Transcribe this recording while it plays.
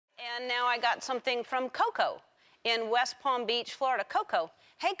And now I got something from Coco in West Palm Beach, Florida. Coco.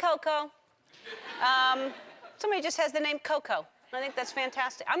 Hey, Coco. Somebody just has the name Coco. I think that's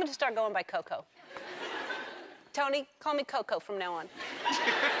fantastic. I'm going to start going by Coco. Tony, call me Coco from now on.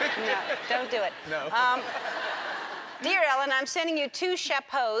 No, don't do it. No. Dear Ellen, I'm sending you 2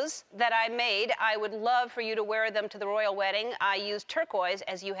 chapeaux that I made. I would love for you to wear them to the royal wedding. I use turquoise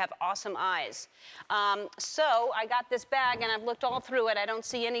as you have awesome eyes. So I got this bag and I've looked all through it. I don't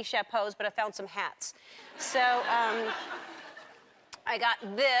see any chapeaux, but I found some hats. So I got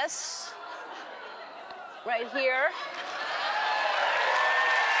this right here.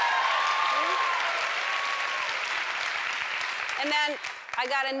 And then I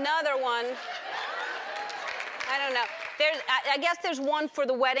got another one. I don't know. I guess there's one for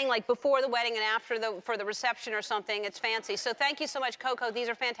the wedding, like before the wedding and after for the reception or something. It's fancy. So thank you so much, Coco. These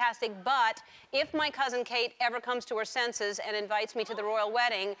are fantastic. But if my cousin Kate ever comes to her senses and invites me to the royal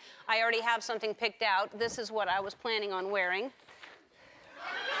wedding, I already have something picked out. This is what I was planning on wearing.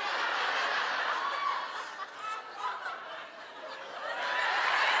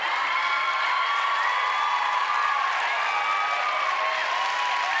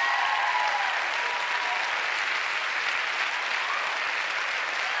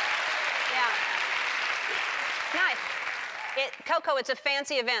 Nice. Coco, it's a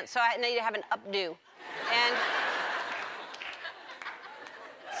fancy event, so I need to have an updo. And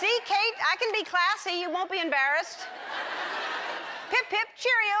see, Kate, I can be classy. You won't be embarrassed. Pip, pip,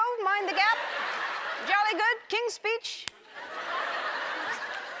 cheerio, mind the gap. Jolly good, King's Speech.